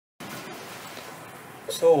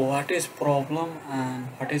So what is problem and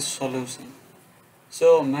what is solution?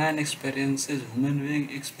 So man experiences, human being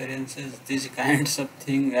experiences these kinds of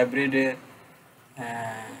thing every day,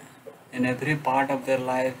 uh, in every part of their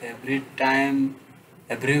life, every time,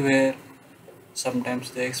 everywhere.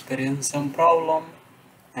 Sometimes they experience some problem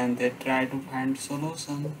and they try to find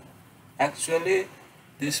solution. Actually,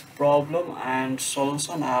 this problem and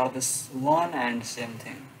solution are one and same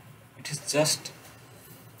thing. It is just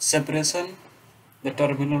separation, the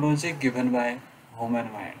terminology given by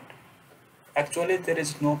human mind. Actually, there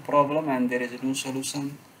is no problem and there is no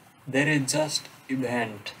solution. There is just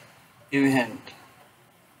event,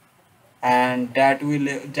 and that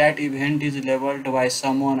event is labeled by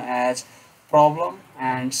someone as problem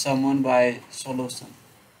and someone by solution.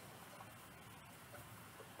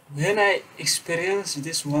 When I experienced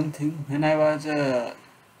this one thing when I was a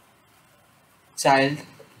child,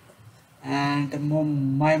 and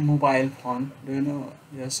my mobile phone, do you know?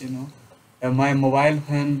 Yes, you know, my mobile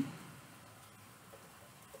phone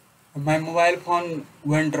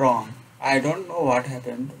went wrong. I don't know what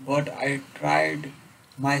happened, but I tried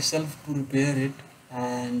myself to repair it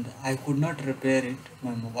and I could not repair it,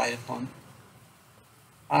 my mobile phone.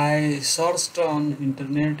 I searched on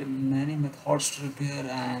internet many methods to repair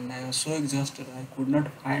and I was so exhausted I could not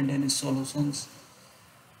find any solutions.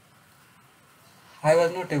 I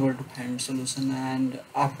was not able to find solution, and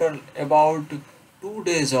after about 2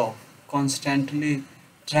 days of constantly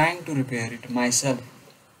trying to repair it myself,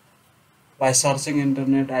 by searching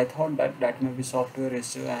internet, I thought that that may be software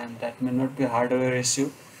issue and that may not be hardware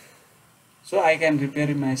issue. So I can repair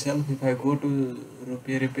it myself. If I go to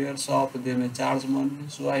repair shop, they may charge money.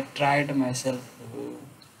 So I tried myself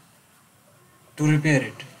to repair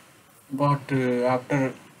it. But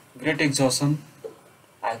after great exhaustion,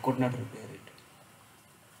 I could not repair it.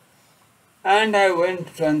 And I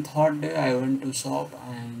went on third day. I went to shop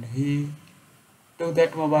and he took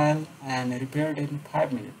that mobile and repaired it in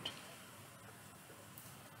 5 minutes.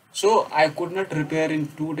 So I could not repair in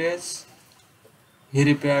 2 days. He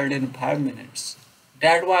repaired in 5 minutes.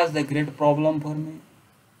 That was the great problem for me,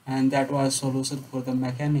 and that was solution for the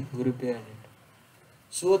mechanic who repaired it.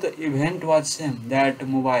 So the event was same, that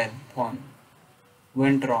mobile phone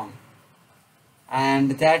went wrong,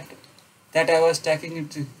 and that I was taking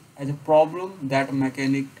it as a problem that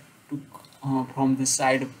mechanic took from the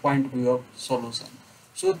side point view of solution.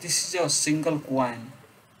 So this is a single coin.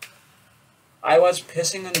 I was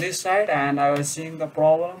facing on this side and I was seeing the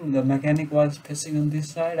problem. The mechanic was facing on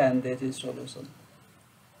this side and there is solution.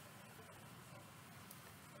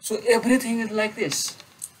 So everything is like this.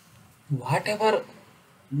 Whatever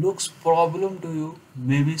looks problem to you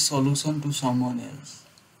may be solution to someone else.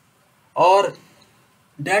 Or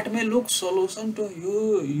that may look solution to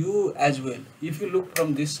you as well. If you look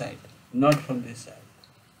from this side, not from this side.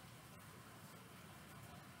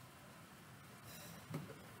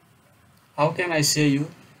 How can I say you?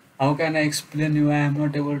 How can I explain you? I am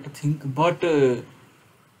not able to think. But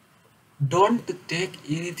don't take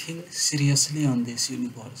anything seriously on this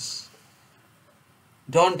universe.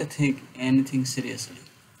 Don't think anything seriously.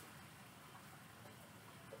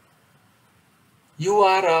 You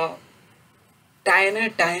are a tiny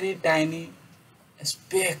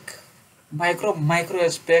speck, micro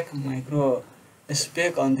speck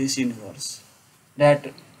on this universe.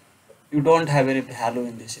 That you don't have any value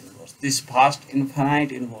in this universe, this vast,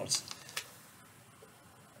 infinite universe.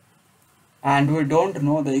 And we don't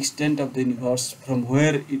know the extent of the universe from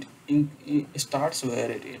where it starts,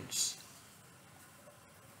 where it ends.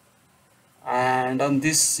 And on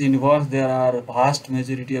this universe, there are a vast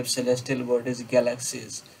majority of celestial bodies,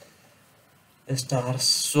 galaxies, stars,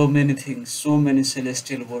 so many things, so many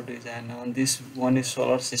celestial bodies, and on this one is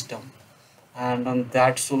solar system. And on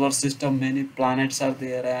that solar system, many planets are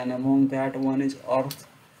there, and among that one is Earth.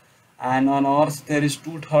 And on Earth, there is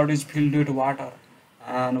two-thirds is filled with water,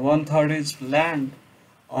 and one-third is land.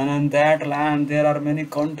 And on that land, there are many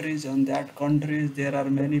countries. On that countries, there are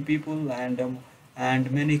many people and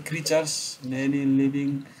many creatures, many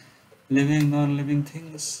non-living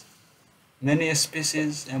things, many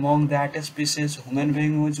species. Among that species, human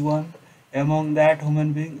being is one. Among that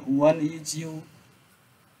human being, one is you.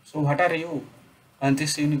 So what are you on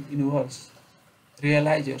this universe?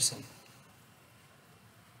 Realize yourself.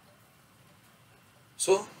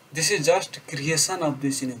 So this is just creation of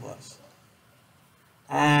this universe.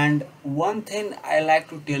 And one thing I like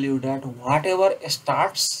to tell you that whatever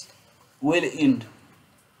starts will end.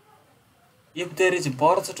 If there is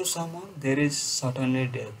birth to someone, there is certainly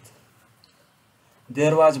death.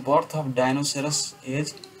 There was birth of dinosaurs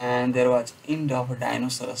age and there was end of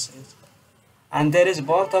dinosaurs age. and there is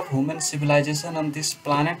birth of human civilization on this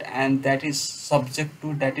planet, and that is subject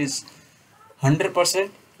to, that is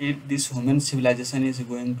 100% it, this human civilization is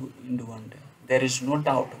going to end one day. There is no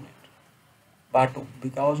doubt on it. But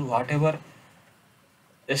because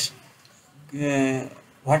is, uh,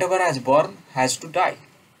 whatever has born has to die,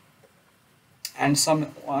 and some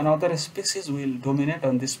another species will dominate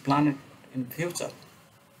on this planet in future.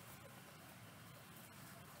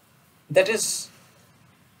 That is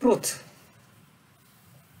truth.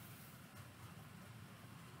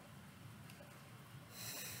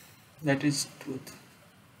 That is truth.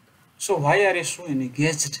 So why are you so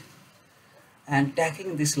engaged and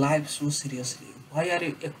taking this life so seriously? Why are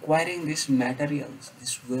you acquiring these materials,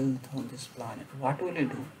 this wealth on this planet? What will you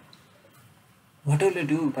do? What will you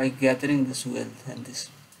do by gathering this wealth and this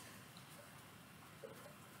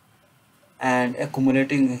and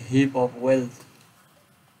accumulating a heap of wealth?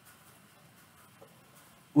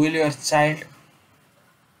 Will your child,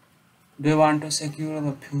 do you want to secure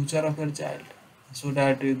the future of your child so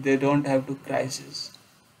that they don't have to crisis?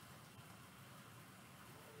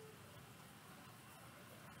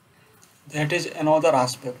 That is another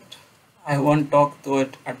aspect. I won't talk to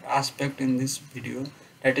it at aspect in this video.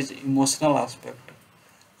 That is emotional aspect.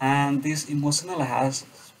 And this emotional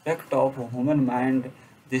aspect of human mind,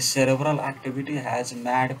 this cerebral activity has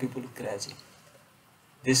made people crazy.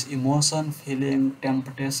 This emotion, feeling,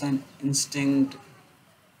 temptation, instinct,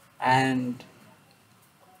 and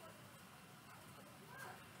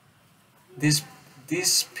this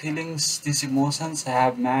these feelings, these emotions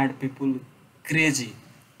have made people crazy,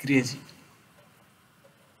 crazy.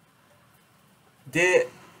 They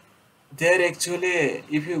they're actually,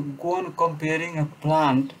 if you go on comparing a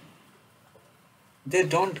plant, they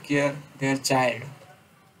don't care their child,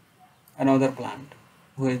 another plant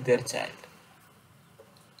who is their child,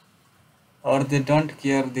 or they don't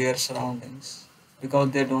care their surroundings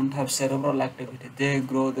because they don't have cerebral activity. They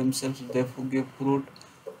grow themselves, they give fruit,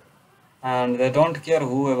 and they don't care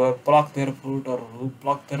whoever pluck their fruit or who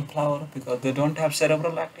pluck their flower because they don't have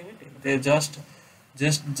cerebral activity. They just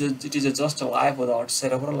it is just a life without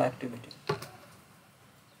cerebral activity.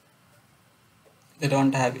 They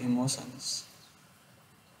don't have emotions.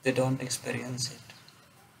 They don't experience it.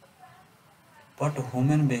 But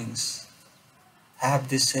human beings have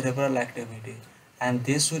this cerebral activity, and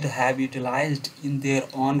they should have utilized in their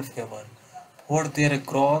own favor for their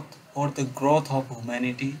growth, for the growth of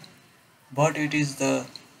humanity. But it is the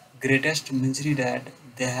greatest misery that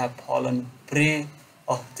they have fallen prey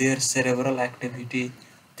of their cerebral activity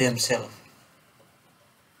themselves.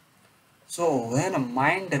 So when a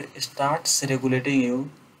mind starts regulating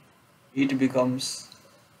you, it becomes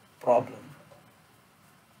problem.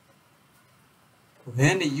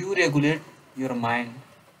 When you regulate your mind,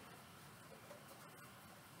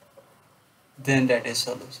 then that is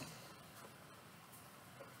solution.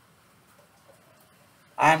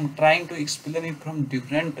 I am trying to explain it from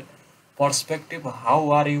different perspective.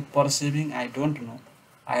 How are you perceiving? I don't know.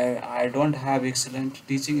 I don't have excellent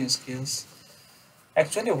teaching skills.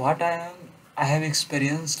 Actually, what I have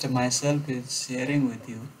experienced myself is sharing with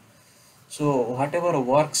you. So whatever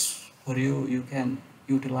works for you, you can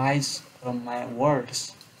utilize from my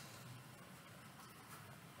words.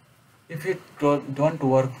 If it don't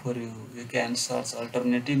work for you, you can search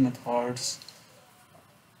alternative methods,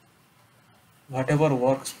 whatever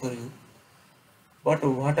works for you. But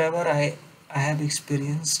whatever I have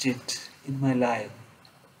experienced it in my life,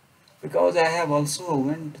 because I have also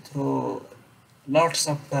went through lots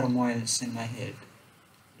of turmoils in my head.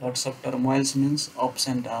 Lots of turmoils means ups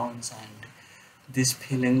and downs, and these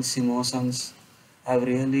feelings, emotions have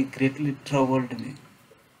really greatly troubled me,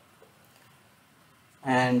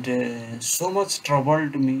 and so much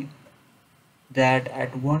troubled me that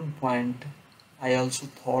at one point I also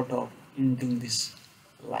thought of ending this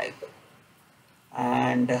life.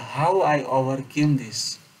 And how I overcame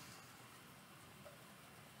this,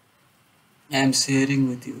 I am sharing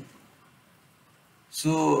with you.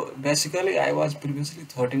 So basically, I was previously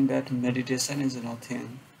thinking that meditation is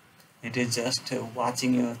nothing. It is just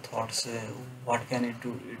watching your thoughts. What can it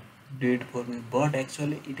do? It do it for me. But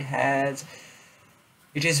actually,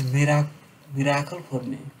 it is miracle for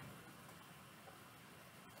me.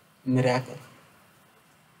 Miracle.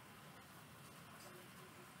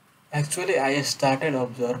 Actually, I started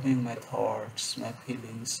observing my thoughts, my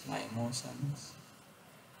feelings, my emotions.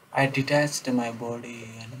 I detached my body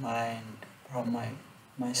and mind from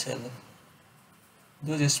myself.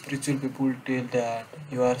 Those spiritual people tell that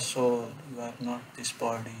you are soul, you are not this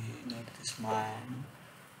body, not this mind.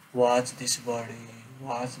 Watch this body,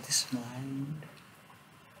 watch this mind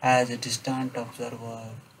as a distant observer.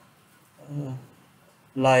 uh,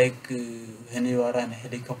 like when you are on a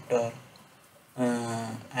helicopter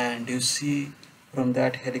and you see from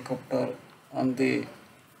that helicopter on the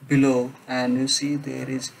below, and you see there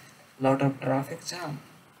is lot of traffic jam,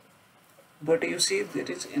 but you see there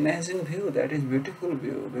is amazing view, that is beautiful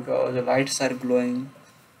view, because the lights are glowing,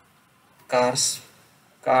 cars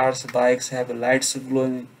bikes have lights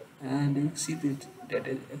glowing, and you see that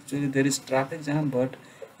is actually there is traffic jam, but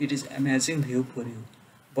it is amazing view for you.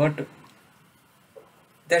 But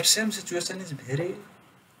that same situation is very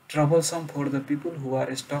troublesome for the people who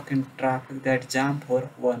are stuck in traffic, that jam for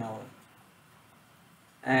 1 hour,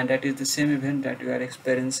 and that is the same event that you are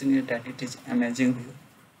experiencing it, that it is amazing view.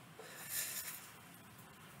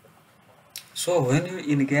 So when you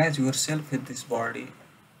engage yourself with this body,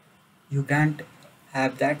 you can't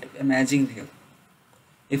have that amazing view.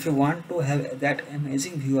 If you want to have that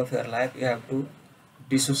amazing view of your life, you have to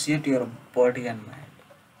dissociate your body and mind.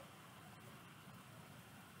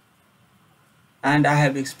 And I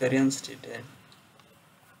have experienced it.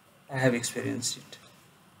 I have experienced it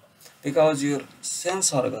because your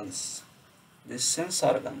sense organs, these sense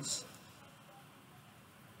organs,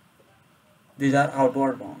 these are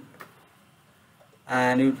outward bound,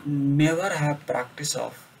 and you never have practice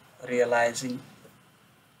of realizing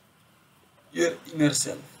your inner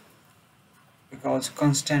self, because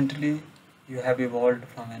constantly you have evolved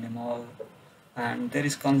from animal, and there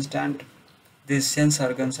is constant, these sense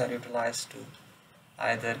organs are utilized to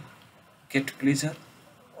either get pleasure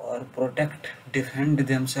or protect, defend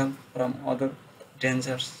themselves from other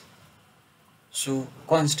dangers. So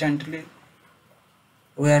constantly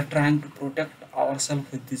we are trying to protect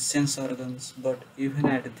ourselves with these sense organs, but even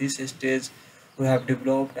at this stage we have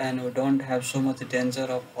developed and we don't have so much danger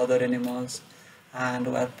of other animals, and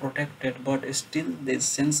we are protected, but still these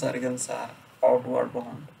sense organs are outward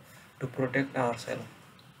bound to protect ourselves.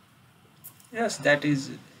 Yes, that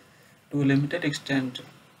is to a limited extent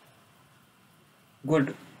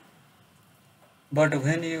good, but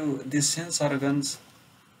when you these sense organs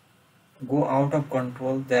go out of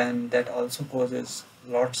control, then that also causes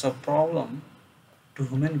lots of problem to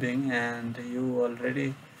human being, and you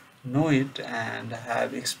already know it and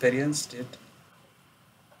have experienced it.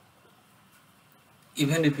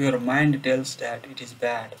 Even if your mind tells that it is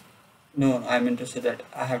bad, no, I mean to say that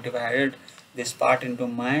I have divided this part into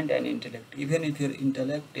mind and intellect. Even if your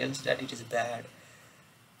intellect tells that it is bad,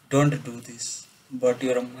 don't do this, but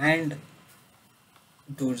your mind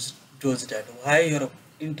does that. Why your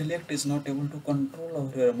intellect is not able to control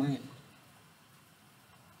over your mind?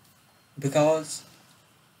 Because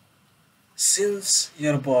since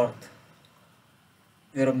your birth,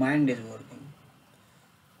 your mind is working.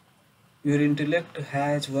 Your intellect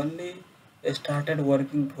has only started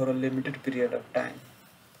working for a limited period of time,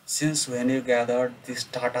 since when you gathered this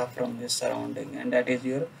data from your surrounding, and that is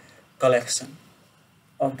your collection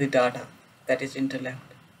of the data, that is intellect.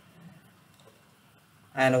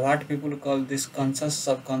 And what people call this conscious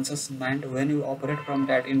subconscious mind, when you operate from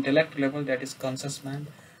that intellect level, that is conscious mind,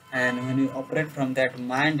 and when you operate from that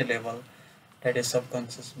mind level, that is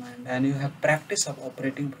subconscious mind, and you have practice of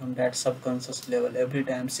operating from that subconscious level every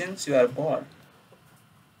time since you are born,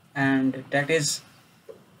 and that is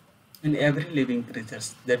in every living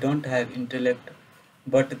creatures. They don't have intellect,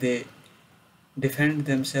 but they defend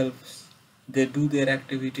themselves, they do their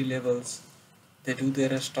activity levels, they do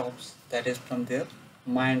their stops, that is from their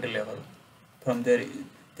mind level, from their,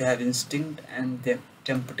 they have instinct and their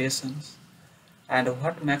temptations. And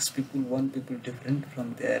what makes people, one people different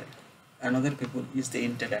from their another people, is the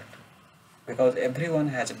intellect, because everyone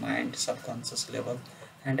has a mind subconscious level,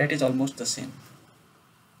 and that is almost the same,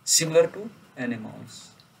 similar to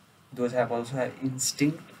animals. Those have also have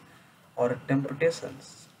instinct or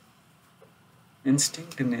temptations.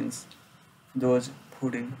 Instinct means those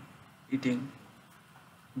fooding, eating,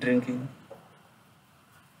 drinking,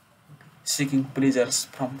 seeking pleasures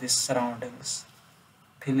from these surroundings,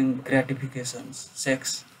 feeling gratifications,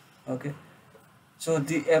 sex. Okay, so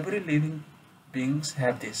the every living beings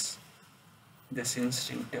have this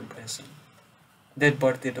instinct temptation. That,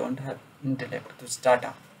 but they don't have intellect, this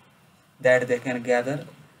data that they can gather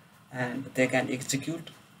and they can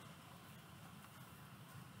execute.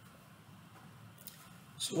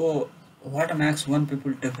 So what makes one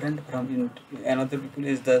people different from another people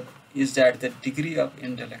is that the degree of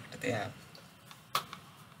intellect they have,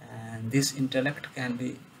 and this intellect can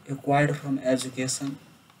be acquired from education,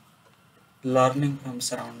 learning from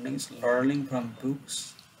surroundings, learning from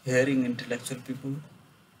books, hearing intellectual people,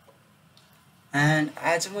 and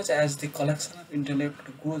as much as the collection of intellect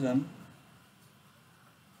goes on,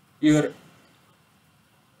 your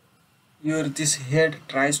your this head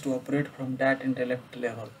tries to operate from that intellect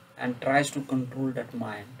level and tries to control that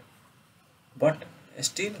mind, but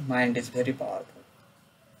still mind is very powerful.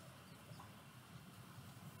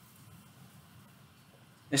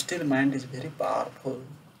 Still mind is very powerful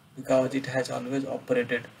because it has always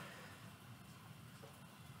operated.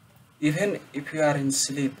 Even if you are in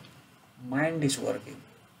sleep, mind is working,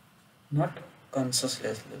 not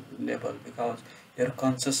consciousness level, because your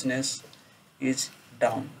consciousness is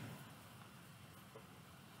down,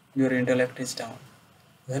 your intellect is down.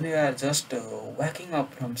 When you are just waking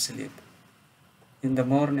up from sleep in the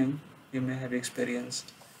morning, you may have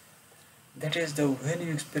experienced, that is the when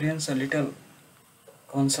you experience a little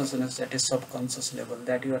consciousness, that is subconscious level,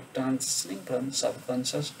 that you are transitioning from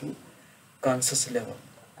subconscious to conscious level.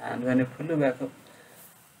 And when you fully wake up,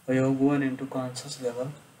 you are going into conscious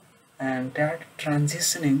level, and that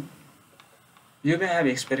transitioning, you may have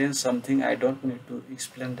experienced something, I don't need to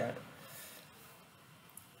explain that.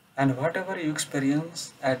 And whatever you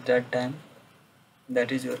experience at that time,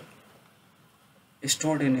 that is your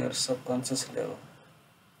stored in your subconscious level.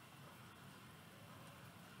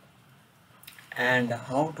 And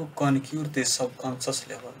how to conquer this subconscious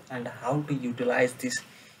level and how to utilize this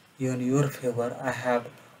in your favor, I have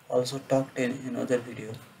also talked in another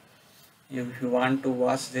video. If you want to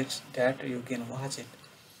watch this, that you can watch it.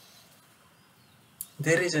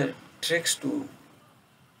 There is a tricks to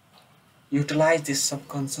utilize this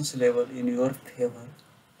subconscious level in your favor,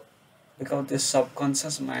 because this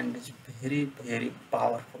subconscious mind is very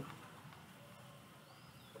powerful.